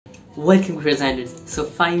Welcome Carousels. So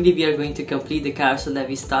finally we are going to complete the carousel that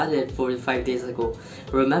we started 4 to 5 days ago.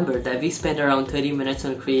 Remember that we spent around 30 minutes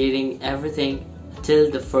on creating everything till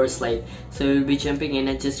the first slide. So we'll be jumping in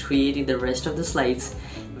and just creating the rest of the slides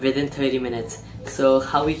within 30 minutes. So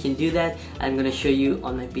how we can do that, I'm going to show you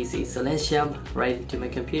on my PC. So let's jump right into my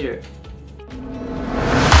computer.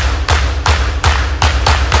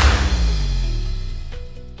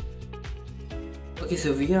 Okay,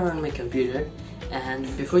 so we are on my computer, and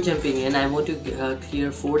before jumping in I want to clear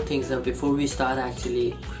 4 things up before we start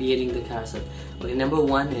actually creating the carousel. Okay, number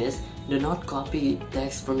 1 is do not copy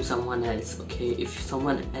text from someone else. Okay, if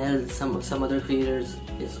someone else, some other creators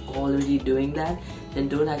is already doing that, then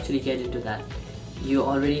don't actually get into that. You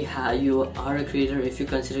are a creator. If you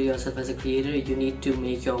consider yourself as a creator, you need to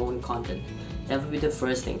make your own content. That would be the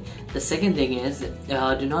first thing. The second thing is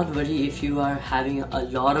do not worry if you are having a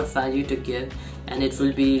lot of value to give and it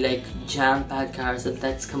will be like jam-packed carousel.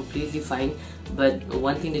 That's completely fine, but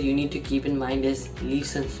one thing that you need to keep in mind is leave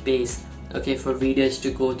some space, okay, for readers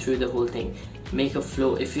to go through the whole thing. Make a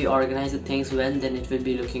flow. If you organize the things well, then it will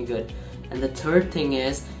be looking good. And the third thing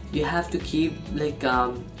is you have to keep like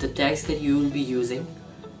the text that you will be using.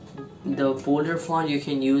 The folder font, you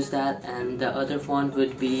can use that, and the other font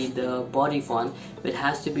would be the body font. It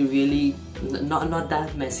has to be really not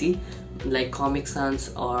that messy, like Comic Sans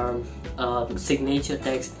or signature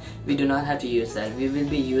text. We do not have to use that. We will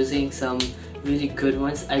be using some really good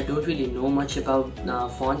ones. I don't really know much about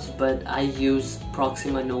fonts, but I use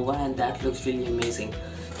Proxima Nova and that looks really amazing.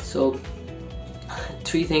 So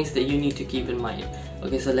 3 things that you need to keep in mind.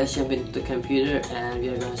 Okay, so let's jump into the computer and we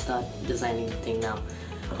are going to start designing the thing now.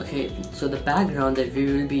 Okay, so the background that we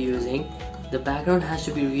will be using, the background has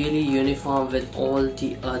to be really uniform with all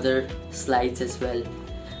the other slides as well.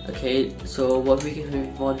 Okay, so what we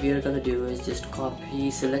are gonna do is just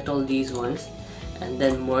select all these ones and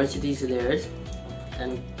then merge these layers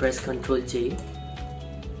and press Ctrl J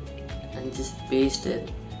and just paste it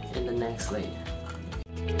in the next slide.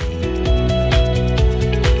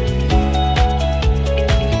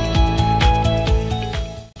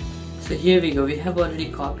 So here we go, we have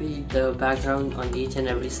already copied the background on each and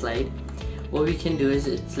every slide. What we can do is,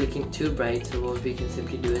 it's looking too bright, so what we can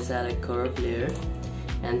simply do is add a curve layer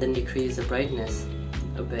and then decrease the brightness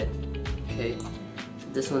a bit. Okay, so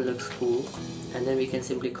this one looks cool, and then we can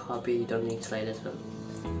simply copy it on each slide as well.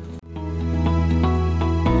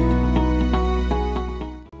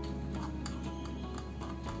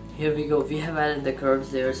 Here we go, we have added the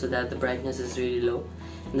curves there so that the brightness is really low.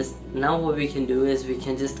 Now what we can do is we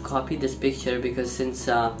can just copy this picture, because since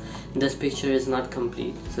this picture is not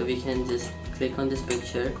complete, so we can just click on this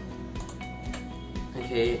picture,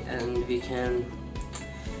 okay, and we can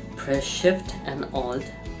press Shift and Alt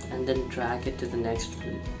and then drag it to the next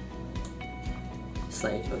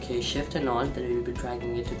slide. Okay, Shift and Alt, then we will be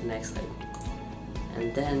dragging it to the next slide,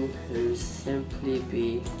 and then we will simply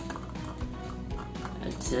be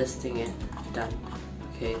adjusting it. Done.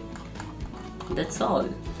 Okay, that's all.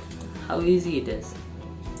 How easy it is.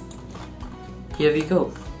 Here we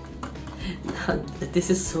go. Now, this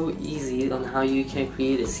is so easy on how you can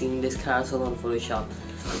create a seamless carousel on Photoshop.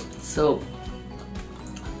 So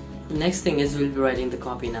next thing is we'll be writing the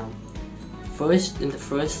copy now. First, in the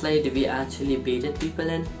first slide we actually baited people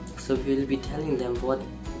in, so we'll be telling them what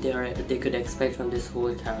they could expect from this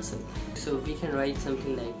whole carousel. So we can write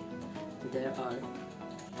something like, there are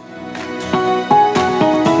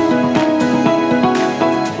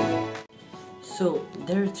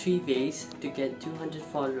 3 ways to get 200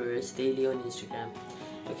 followers daily on Instagram.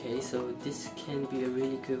 Okay, so this can be a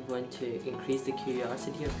really good one to increase the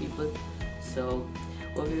curiosity of people. So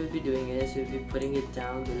what we will be doing is we'll be putting it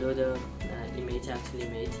down below the actual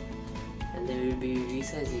image, and then we'll be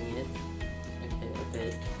resizing it, okay, a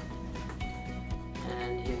bit,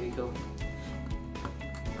 and here we go.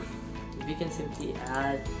 We can simply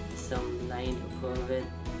add some line above it.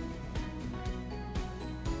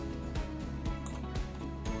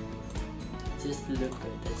 Just look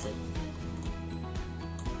good, that's it.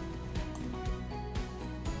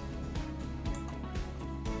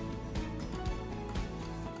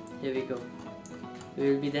 Here we go.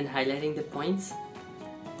 We will be then highlighting the points.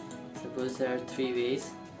 Suppose there are 3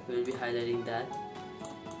 ways, we will be highlighting that.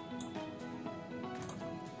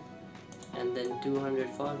 And then 200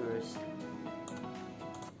 followers.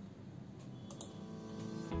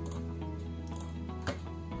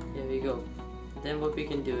 Here we go. Then what we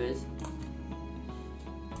can do is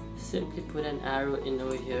simply put an arrow in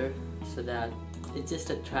over here so that it just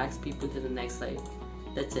attracts people to the next slide.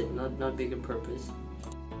 That's it, not bigger purpose.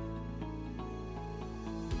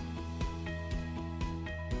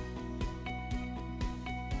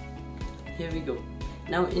 here we go.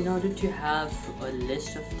 Now in order to have a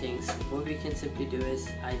list of things, what we can simply do is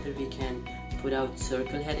either we can put out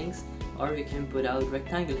circle headings or we can put out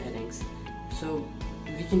rectangle headings. So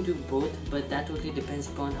we can do both, but that totally depends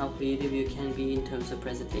upon how creative you can be in terms of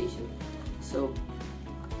presentation. So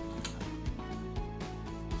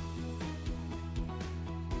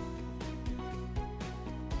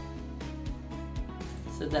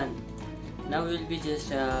done. Now we will be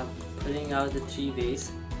just putting out the 3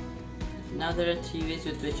 ways. Now there are 3 ways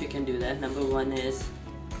with which you can do that. Number 1 is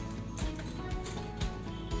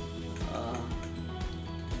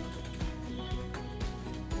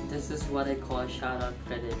this is what I call shout out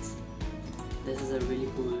credits. This is a really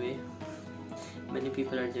cool way. Many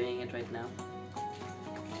people are doing it right now.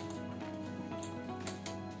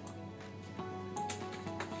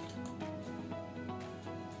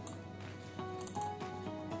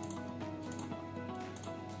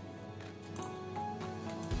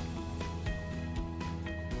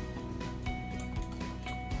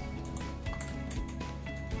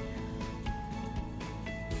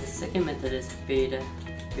 The second method is paid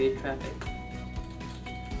traffic.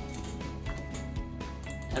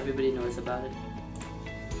 Everybody knows about it.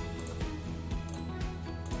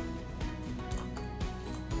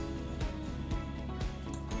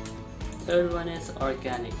 Third one is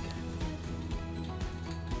organic.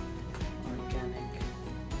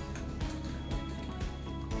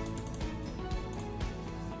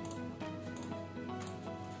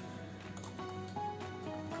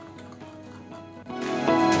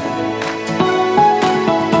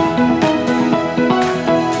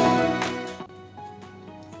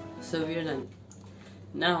 So we are done.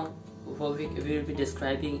 Now we will be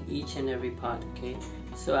describing each and every part. Okay,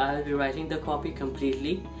 so I will be writing the copy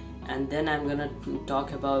completely, and then I'm gonna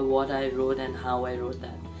talk about what I wrote and how I wrote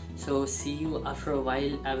that. So see you after a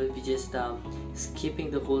while. I will be just skipping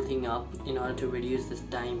the whole thing up in order to reduce this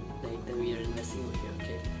time like that we are investing over here.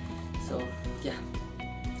 Okay, so yeah.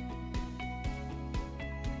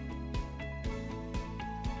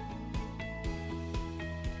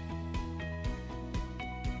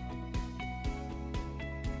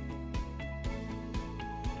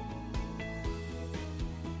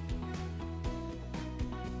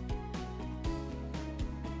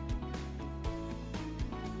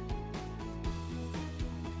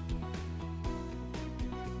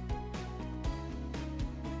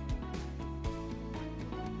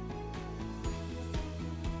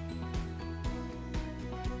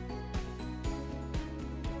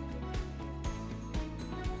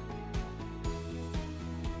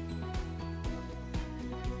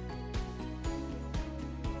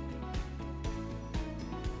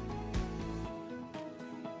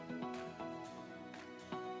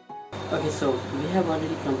 Okay, so we have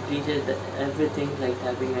already completed everything, like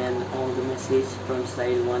typing in all the message from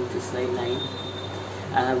slide 1 to slide 9.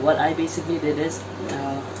 What I basically did is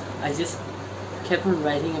I just kept on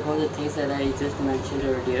writing about the things that I just mentioned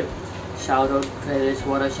earlier. Shout out credits,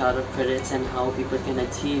 what are shout out credits, and how people can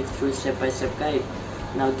achieve through step-by-step guide.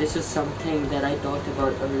 Now this is something that I talked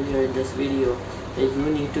about earlier in this video, that you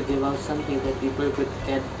need to give out something that people could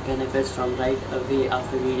get benefits from right away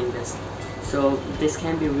after reading this. So this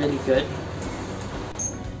can be really good.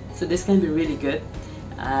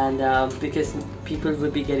 And because people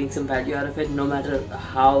will be getting some value out of it, no matter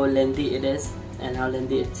how lengthy it is and how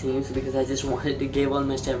lengthy it seems, because I just wanted to give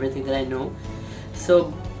almost everything that I know.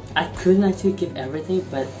 So I couldn't actually give everything,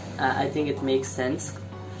 but I think it makes sense.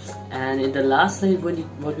 And in the last slide,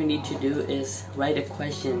 what we need to do is write a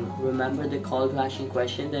question. Remember the call to action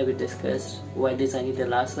question that we discussed while designing the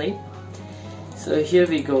last slide? So here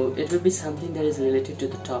we go. It will be something that is related to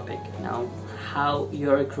the topic. Now, how you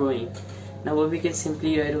are growing. Now what we can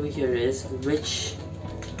simply write over here is, which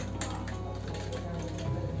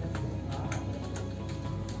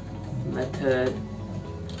method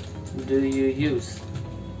do you use?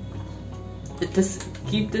 Just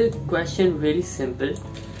keep the question really simple,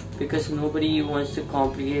 because nobody wants to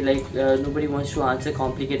complicate, nobody wants to answer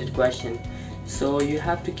complicated question. So you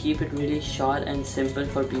have to keep it really short and simple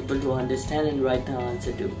for people to understand and write the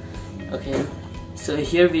answer to. Okay, so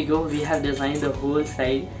here we go. We have designed the whole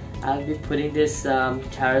site. I'll be putting this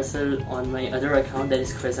carousel on my other account, that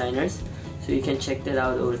is Carousels, so you can check that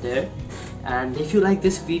out over there. And if you like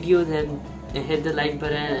this video, then hit the like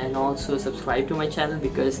button and also subscribe to my channel,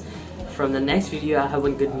 because from the next video I have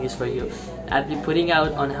one good news for you. I'll be putting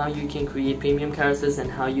out on how you can create premium carousels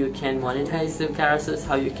and how you can monetize the carousels,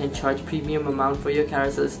 how you can charge premium amount for your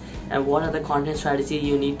carousels, and what are the content strategy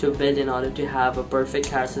you need to build in order to have a perfect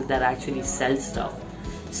carousel that actually sells stuff.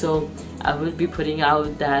 So I will be putting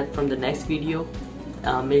out that from the next video.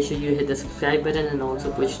 make sure you hit the subscribe button and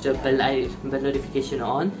also push the bell notification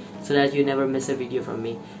on so that you never miss a video from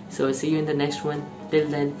me. So see you in the next one. Till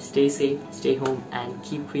then, stay safe, stay home, and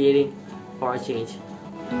keep creating for a change.